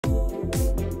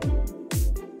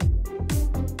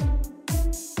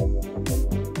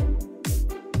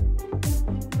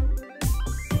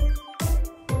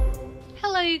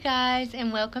guys,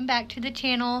 and welcome back to the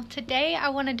channel. Today I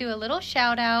want to do a little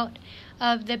shout out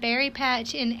of the berry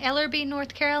patch in Ellerbe,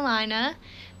 North Carolina.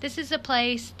 This is a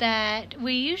place that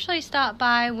we usually stop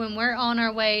by when we're on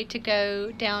our way to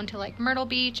go down to like Myrtle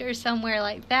Beach or somewhere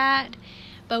like that.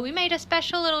 But we made a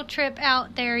special little trip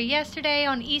out there yesterday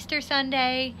on Easter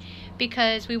Sunday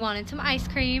because we wanted some ice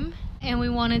cream and we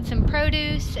wanted some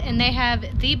produce, and they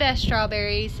have the best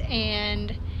strawberries,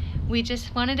 and we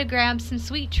just wanted to grab some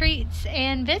sweet treats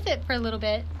and visit for a little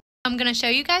bit. I'm gonna show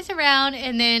you guys around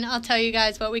and then I'll tell you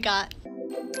guys what we got.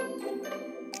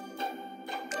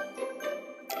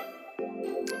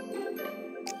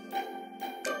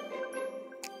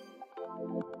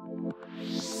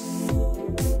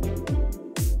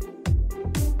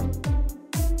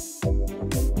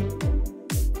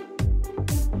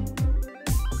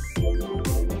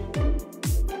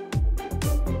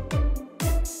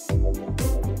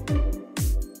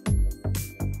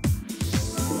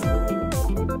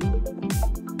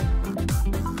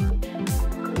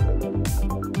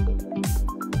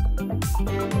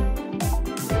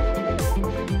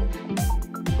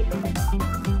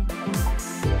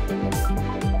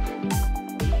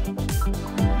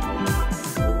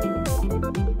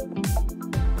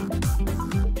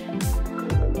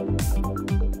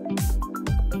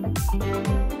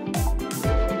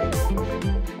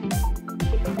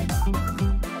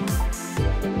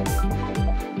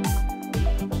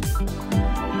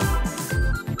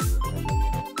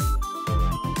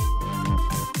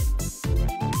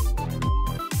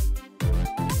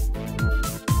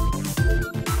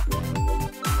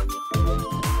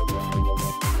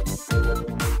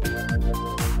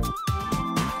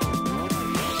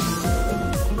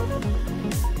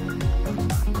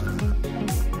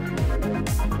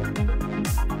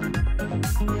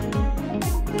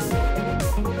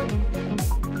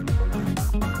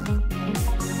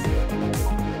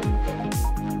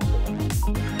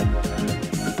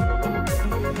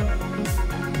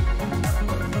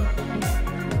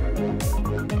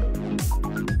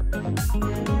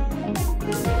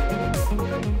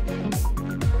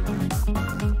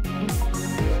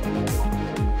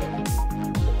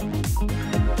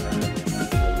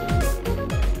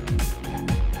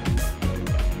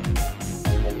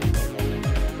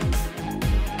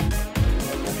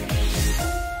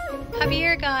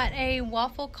 Javier got a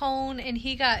waffle cone and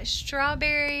he got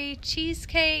strawberry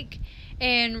cheesecake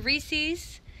and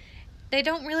Reese's. They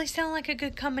don't really sound like a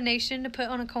good combination to put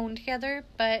on a cone together,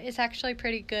 but it's actually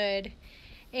pretty good.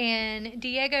 And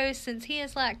Diego, since he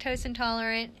is lactose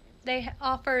intolerant, they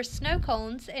offer snow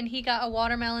cones, and he got a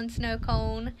watermelon snow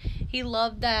cone. He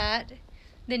loved that.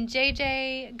 Then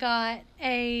JJ got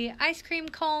a ice cream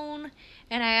cone,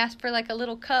 and I asked for like a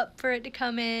little cup for it to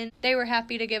come in. They were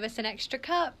happy to give us an extra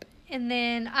cup. And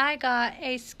then I got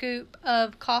a scoop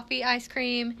of coffee ice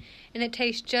cream, and it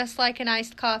tastes just like an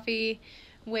iced coffee,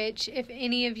 which if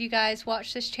any of you guys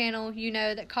watch this channel, you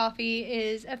know that coffee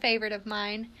is a favorite of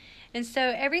mine. And so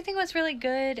everything was really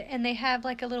good, and they have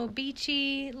like a little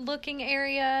beachy looking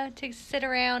area to sit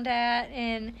around at,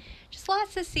 and just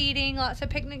lots of seating, lots of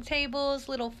picnic tables,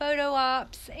 little photo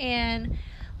ops, and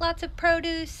lots of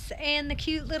produce, and the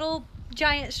cute little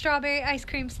giant strawberry ice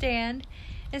cream stand.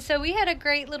 And so we had a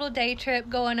great little day trip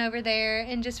going over there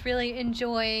and just really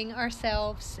enjoying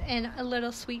ourselves and a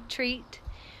little sweet treat.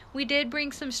 We did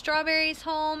bring some strawberries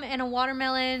home and a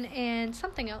watermelon and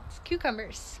something else,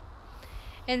 cucumbers.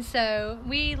 And so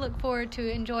we look forward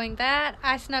to enjoying that.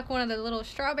 I snuck one of the little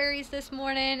strawberries this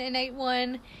morning and ate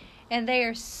one, and they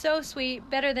are so sweet,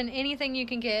 better than anything you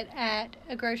can get at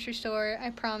a grocery store,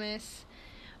 I promise.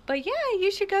 But yeah,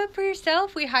 you should go for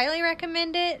yourself. We highly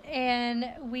recommend it, and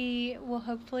we will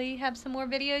hopefully have some more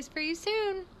videos for you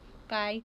soon. Bye.